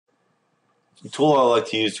The tool I like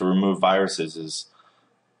to use to remove viruses is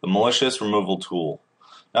the Malicious Removal Tool.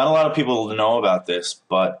 Not a lot of people know about this,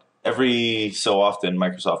 but every so often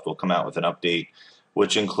Microsoft will come out with an update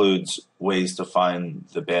which includes ways to find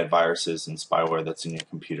the bad viruses and spyware that's in your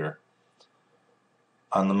computer.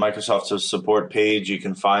 On the Microsoft support page, you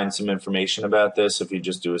can find some information about this if you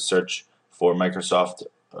just do a search for Microsoft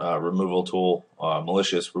Removal Tool,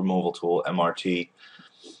 Malicious Removal Tool, MRT.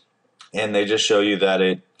 And they just show you that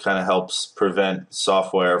it kind of helps prevent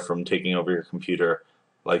software from taking over your computer,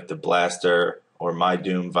 like the Blaster or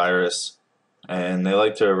MyDoom virus. And they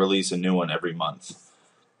like to release a new one every month.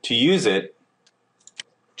 To use it,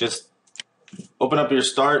 just open up your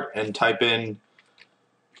Start and type in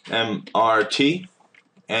MRT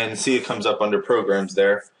and see it comes up under Programs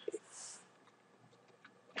there.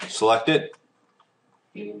 Select it.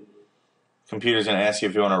 Computer's going to ask you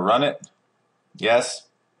if you want to run it. Yes.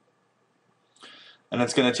 And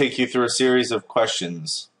it's going to take you through a series of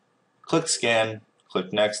questions. Click Scan.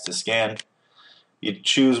 Click Next to scan. You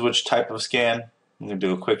choose which type of scan. I'm going to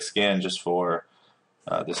do a quick scan just for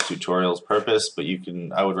this tutorial's purpose, but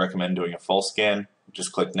I would recommend doing a full scan.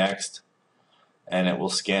 Just click Next, and it will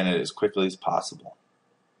scan it as quickly as possible.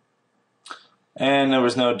 And there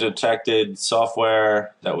was no detected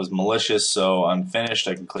software that was malicious, so I'm finished.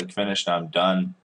 I can click Finish, and I'm done.